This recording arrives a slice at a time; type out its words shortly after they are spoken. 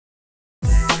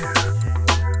Hi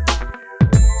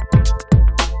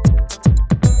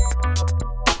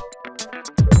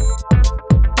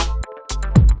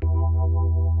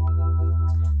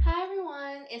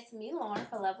everyone, it's me Lauren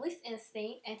for Lovely's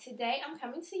Instinct, and today I'm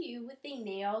coming to you with the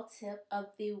nail tip of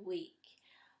the week.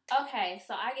 Okay,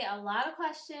 so I get a lot of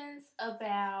questions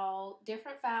about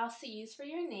different files to use for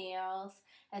your nails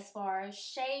as far as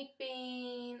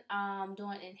shaping,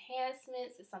 doing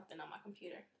enhancements. It's something on my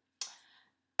computer.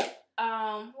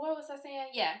 What was I saying?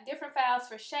 Yeah, different files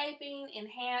for shaping,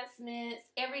 enhancements,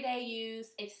 everyday use,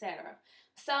 etc.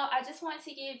 So I just want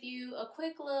to give you a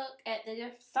quick look at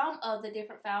some of the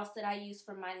different files that I use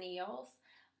for my nails.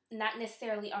 Not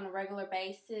necessarily on a regular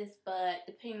basis, but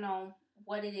depending on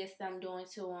what it is that I'm doing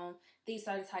to them, these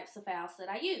are the types of files that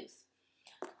I use.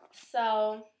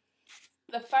 So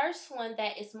the first one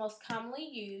that is most commonly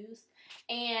used,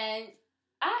 and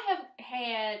I have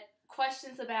had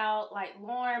questions about, like,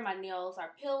 Lauren, my nails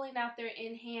are peeling after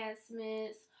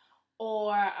enhancements,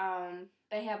 or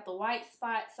they have the white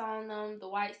spots on them,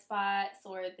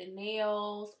 or the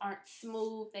nails aren't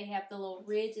smooth, they have the little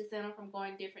ridges in them from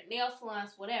going different nail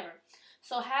salons, whatever.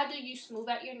 So how do you smooth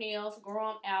out your nails,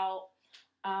 grow them out,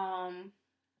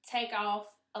 take off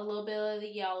a little bit of the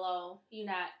yellow,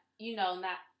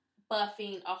 not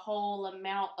buffing a whole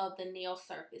amount of the nail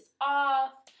surface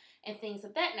off, and things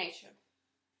of that nature.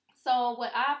 So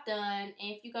what I've done, and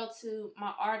if you go to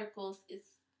my articles,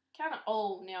 it's kind of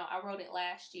old now. I wrote it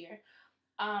last year.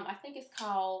 I think it's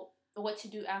called What to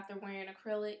Do After Wearing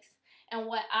Acrylics. And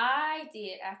what I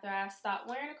did after I stopped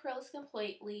wearing acrylics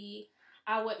completely,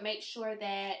 I would make sure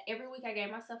that every week I gave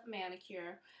myself a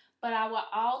manicure. But I would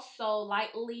also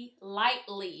lightly,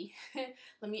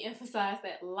 let me emphasize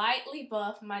that, lightly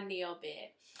buff my nail bed.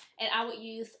 And I would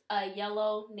use a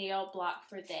yellow nail block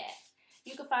for that.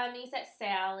 You can find these at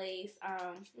Sally's.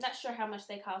 Not sure how much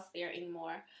they cost there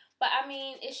anymore. But I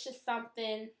mean, it's just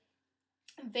something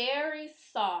very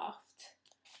soft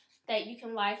that you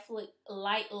can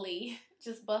lightly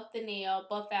just buff the nail,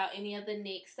 buff out any of the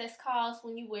nicks that's caused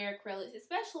when you wear acrylics,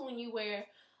 especially when you wear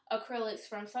acrylics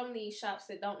from some of these shops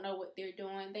that don't know what they're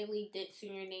doing. They leave dents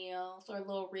in your nails or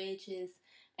little ridges,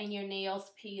 and your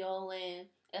nails peel, and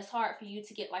it's hard for you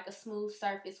to get like a smooth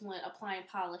surface when applying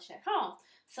polish at home.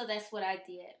 So that's what I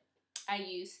did. I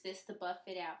used this to buff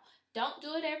it out. Don't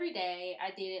do it every day. I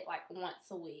did it like once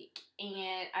a week.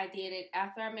 And I did it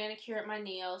after I manicured my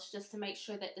nails, just to make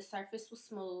sure that the surface was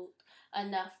smooth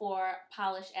enough for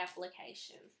polish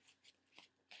application.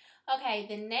 Okay,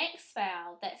 the next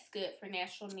file that's good for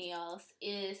natural nails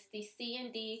is the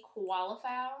C&D Koala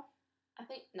file.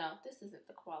 No, this isn't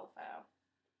the Koala file.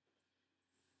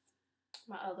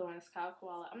 My other one is called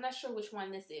Koala. I'm not sure which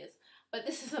one this is, but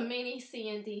this is a mini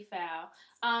C&D file.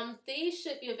 These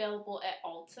should be available at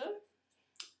Ulta,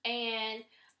 and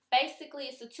basically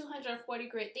it's a 240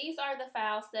 grit. These are the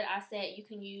files that I said you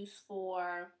can use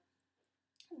for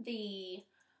the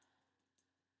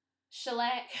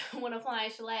shellac when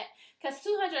applying shellac, because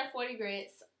 240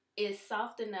 grits is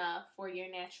soft enough for your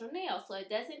natural nail, so it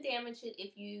doesn't damage it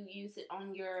if you use it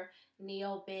on your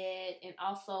nail bed, and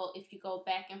also if you go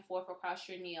back and forth across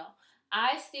your nail.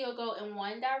 I still go in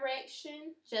one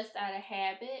direction just out of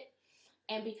habit,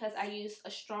 and because I used a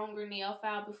stronger nail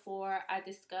file before I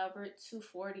discovered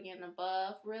 240 and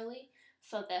above, really,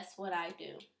 so that's what I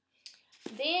do.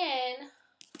 Then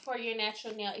for your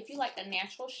natural nail, if you like a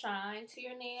natural shine to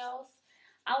your nails,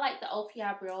 I like the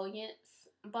OPI Brilliance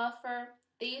buffer.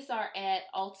 These are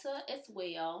at Ulta as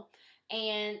well.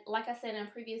 And like I said in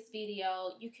a previous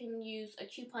video, you can use a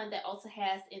coupon that Ulta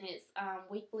has in its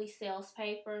weekly sales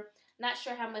paper. Not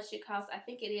sure how much it costs. I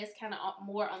think it is kind of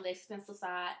more on the expensive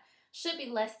side. Should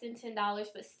be less than $10,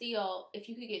 but still, if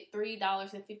you could get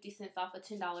 $3.50 off a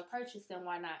 $10 purchase, then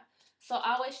why not? So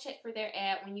always check for their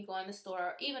ad when you go in the store,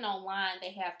 or even online.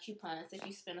 They have coupons if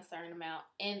you spend a certain amount,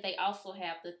 and they also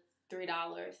have the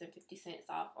 $3.50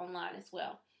 off online as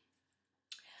well.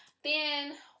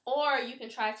 Then, or you can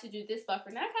try to do this buffer.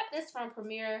 Now I got this from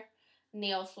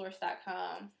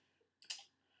PremierNailSource.com.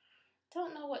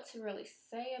 Don't know what to really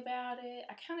say about it.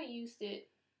 I kind of used it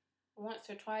once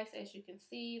or twice, as you can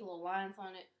see, little lines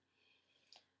on it.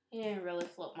 It didn't really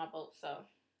float my boat, so.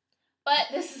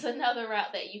 But this is another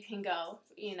route that you can go,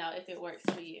 if it works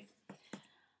for you.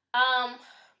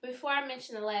 Before I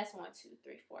mention the last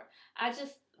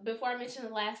before I mention the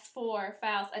last 4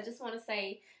 files, I just want to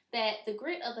say that the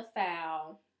grit of the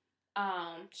file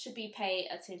should be paid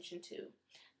attention to.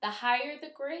 The higher the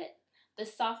grit, the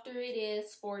softer it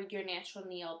is for your natural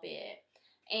nail bed.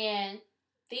 And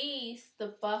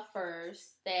the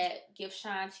buffers that give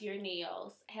shine to your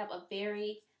nails, have a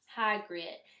very high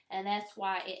grit. and that's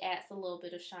why it adds a little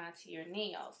bit of shine to your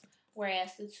nails.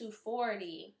 Whereas the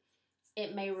 240,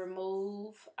 it may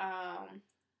remove,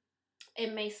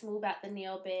 it may smooth out the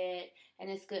nail bed, and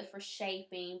it's good for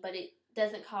shaping, but it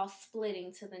doesn't cause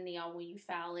splitting to the nail when you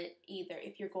file it either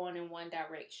if you're going in one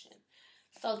direction.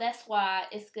 So that's why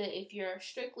it's good if you're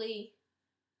strictly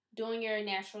doing your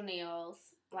natural nails,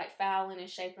 like filing and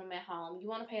shaping them at home. You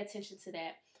want to pay attention to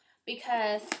that,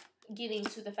 because getting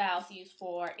to the files used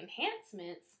for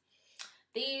enhancements,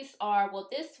 these are, well,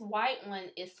 this white one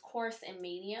is coarse and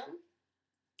medium.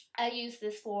 I use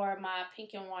this for my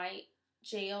pink and white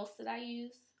gels that I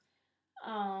use,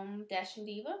 Dashing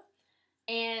Diva.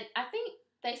 And I think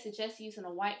they suggest using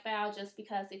a white file just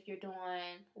because if you're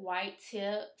doing white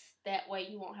tips, that way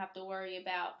you won't have to worry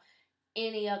about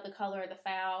any of the color of the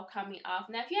file coming off.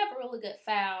 Now, if you have a really good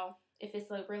file, if it's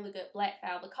a really good black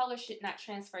file, the color should not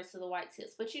transfer to the white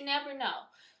tips, but you never know.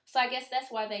 So I guess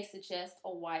that's why they suggest a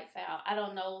white file. I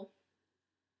don't know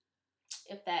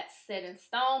if that's set in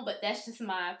stone, but that's just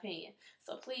my opinion.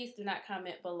 So please do not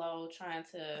comment below trying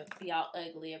to be all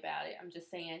ugly about it. I'm just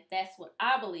saying that's what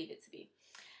I believe it to be.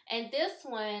 And this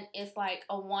one is like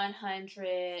a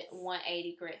 100,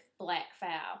 180 grit black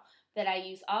file that I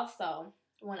use also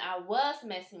when I was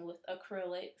messing with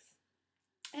acrylics.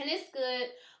 And it's good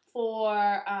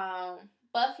for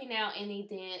buffing out any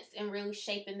dents and really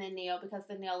shaping the nail, because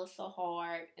the nail is so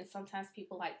hard. And sometimes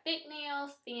people like thick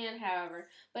nails, thin, however.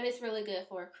 But it's really good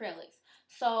for acrylics.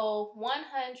 So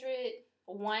 100,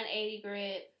 180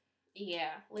 grit,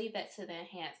 yeah, leave that to the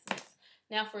enhancements.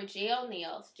 Now for gel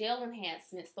nails, gel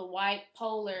enhancements, the white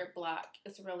polar block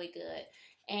is really good.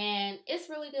 And it's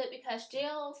really good because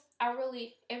gels,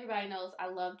 everybody knows I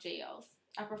love gels.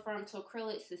 I prefer them to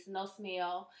acrylics. It's no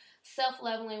smell.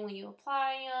 Self-leveling when you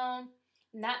apply them.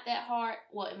 Not that hard.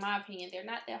 Well, in my opinion, they're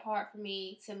not that hard for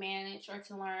me to manage or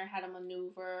to learn how to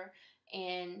maneuver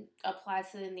and apply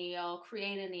to the nail,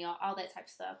 create a nail, all that type of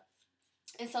stuff.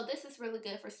 And so this is really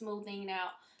good for smoothing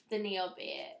out the nail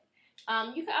bed.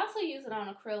 You can also use it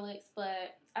on acrylics,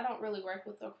 but I don't really work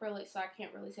with acrylics, so I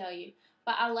can't really tell you.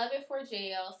 But I love it for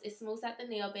gels. It smooths out the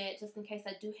nail bed just in case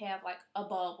I do have like a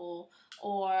bubble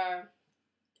or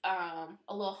a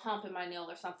little hump in my nail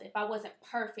or something. If I wasn't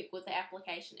perfect with the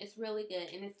application, it's really good.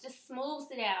 And it just smooths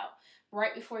it out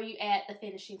right before you add the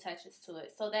finishing touches to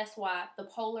it. So that's why the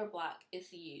Polar Block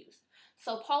is used.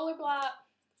 So Polar Block,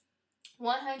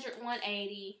 100,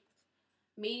 180,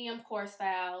 medium coarse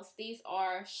files. These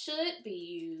should be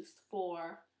used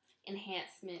for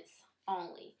enhancements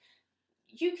only.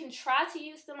 You can try to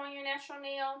use them on your natural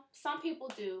nail. Some people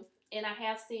do. And I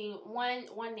have seen one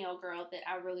nail girl that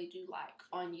I really do like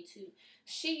on YouTube.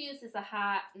 She uses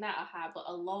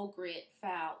a low grit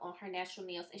file on her natural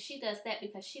nails. And she does that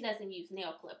because she doesn't use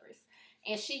nail clippers.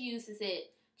 And she uses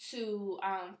it to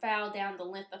file down the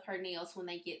length of her nails when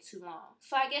they get too long.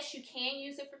 So I guess you can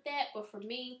use it for that. But for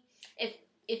me,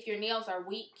 if your nails are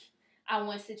weak, I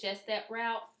wouldn't suggest that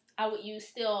route. I would use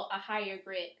still a higher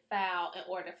grit file in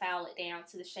order to file it down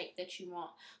to the shape that you want.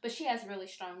 But she has really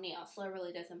strong nails, so it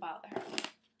really doesn't bother her.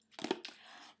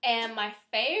 And my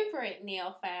favorite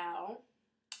nail file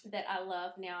that I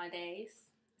love nowadays,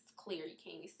 it's clear, you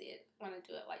can't even see it when I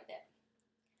do it like that.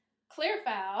 Clear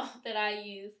file that I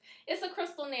use, it's a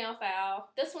crystal nail file.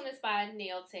 This one is by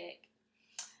Nail Tech.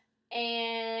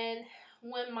 And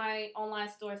when my online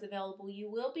store is available, you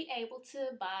will be able to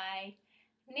buy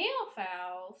nail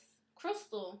files,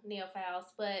 crystal nail files,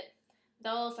 but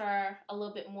those are a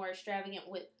little bit more extravagant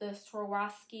with the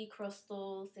Swarovski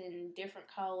crystals and different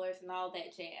colors and all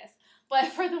that jazz. But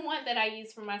for the one that I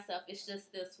use for myself, it's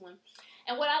just this one.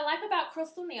 And what I like about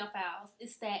crystal nail files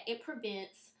is that it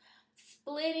prevents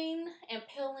splitting and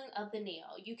peeling of the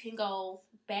nail. You can go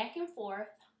back and forth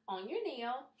on your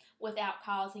nail without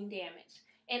causing damage.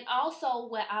 And also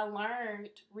what I learned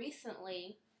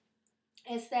recently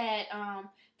is that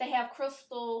they have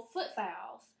crystal foot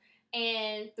files.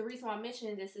 And the reason why I'm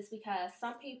mentioning this is because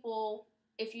some people,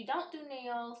 if you don't do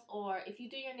nails or if you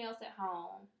do your nails at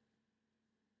home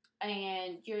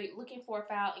and you're looking for a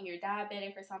file and you're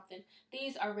diabetic or something,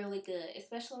 these are really good,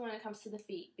 especially when it comes to the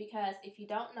feet. Because if you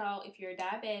don't know, if you're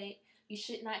diabetic, you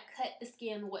should not cut the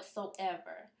skin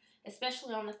whatsoever,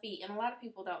 especially on the feet. And a lot of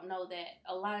people don't know that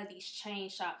a lot of these chain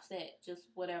shops that just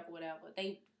whatever,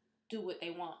 they do what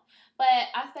they want. But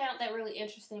I found that really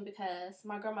interesting because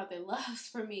my grandmother loves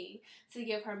for me to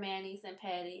give her manis and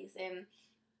patties, and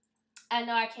I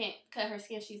know I can't cut her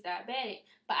skin, she's diabetic,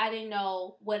 but I didn't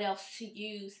know what else to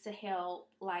use to help,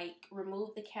 like,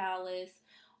 remove the callus,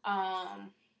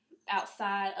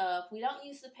 outside of, we don't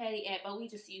use the patty at, but we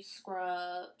just use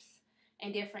scrubs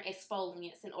and different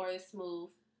exfoliants in order to smooth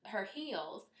her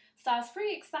heels. So I was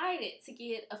pretty excited to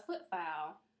get a foot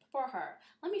file for her.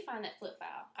 Let me find that foot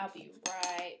file. I'll be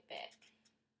right back.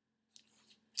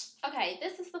 Okay,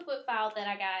 this is the foot file that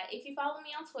I got. If you follow me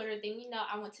on Twitter, then you know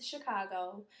I went to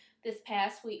Chicago this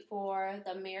past week for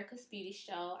the America's Beauty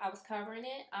Show. I was covering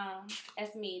it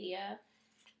as media,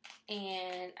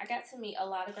 and I got to meet a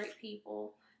lot of great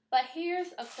people. But here's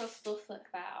a crystal foot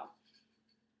file.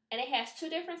 And it has two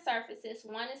different surfaces.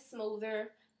 One is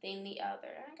smoother than the other.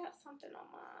 I got something on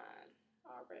mine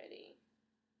already.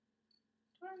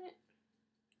 Darn it.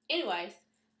 Anyways,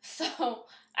 so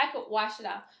I could wash it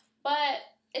off. But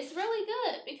it's really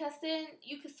good because then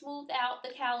you can smooth out the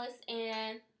callus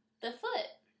and the foot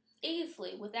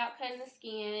easily without cutting the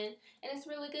skin. And it's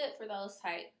really good for those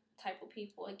type of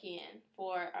people, again,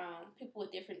 for people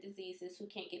with different diseases who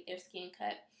can't get their skin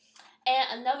cut.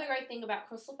 And another great thing about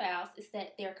crystal files is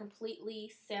that they're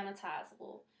completely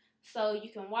sanitizable. So you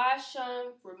can wash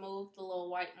them, remove the little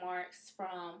white marks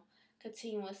from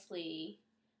continuously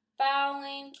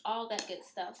filing, all that good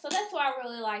stuff. So that's why I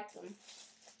really like them.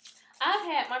 I've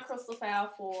had my crystal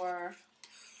file for,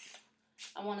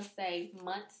 I want to say,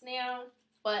 months now.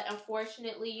 But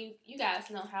unfortunately, you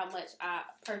guys know how much I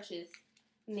purchase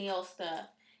nail stuff.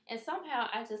 And somehow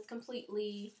I just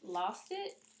completely lost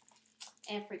it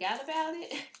and forgot about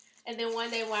it. And then one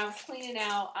day when I was cleaning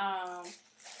out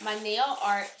my nail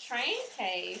art train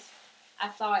case,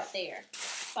 I saw it there.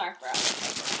 Sorry for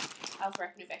I was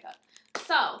wrapping it back up.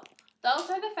 So, those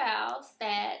are the files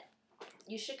that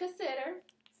you should consider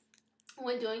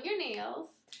when doing your nails.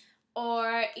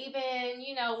 Or even,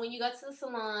 you know, when you go to the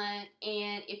salon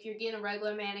and if you're getting a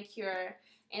regular manicure,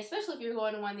 and especially if you're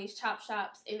going to one of these chop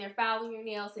shops and they're filing your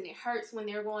nails and it hurts when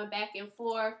they're going back and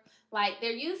forth, like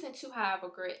they're using too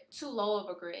low of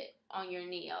a grit on your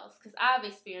nails. Because I've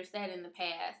experienced that in the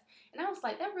past. And I was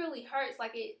like, that really hurts.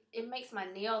 Like it makes my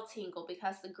nail tingle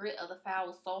because the grit of the file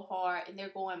was so hard and they're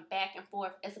going back and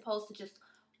forth as opposed to just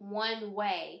one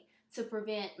way to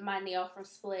prevent my nail from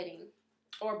splitting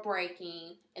or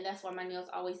breaking, and that's why my nails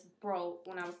always broke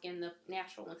when I was getting the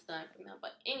natural ones done from them.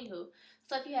 But anywho,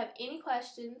 so if you have any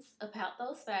questions about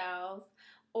those files,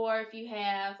 or if you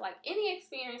have like any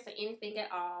experience or anything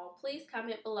at all, please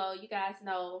comment below. You guys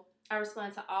know I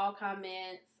respond to all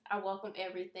comments. I welcome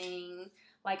everything.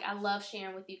 Like, I love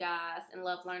sharing with you guys and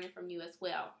love learning from you as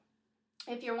well.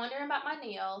 If you're wondering about my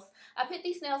nails, I put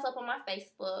these nails up on my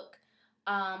Facebook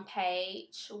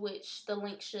page, which the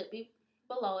link should be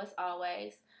below as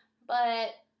always, but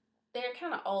they're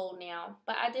kind of old now.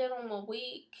 But I did them the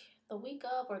week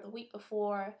of or the week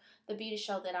before the beauty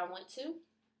show that I went to,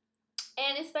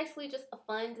 and it's basically just a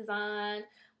fun design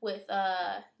with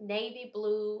navy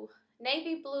blue,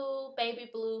 baby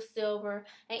blue, silver,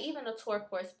 and even a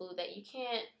turquoise blue that you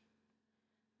can't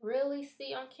really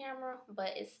see on camera,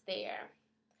 but it's there.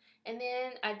 And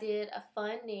then I did a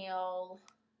fun nail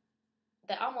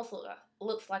that almost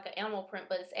looks like an animal print,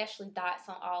 but it's actually dots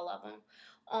on all of them,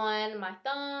 on my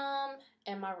thumb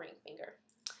and my ring finger.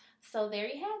 So there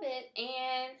you have it,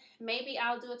 and maybe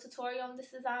I'll do a tutorial on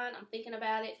this design. I'm thinking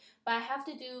about it, but I have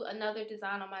to do another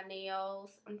design on my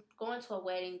nails. I'm going to a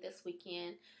wedding this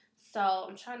weekend, so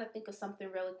I'm trying to think of something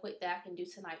really quick that I can do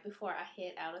tonight before I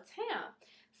head out of town.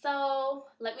 So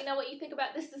let me know what you think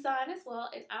about this design as well,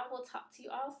 and I will talk to you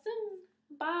all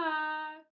soon. Bye!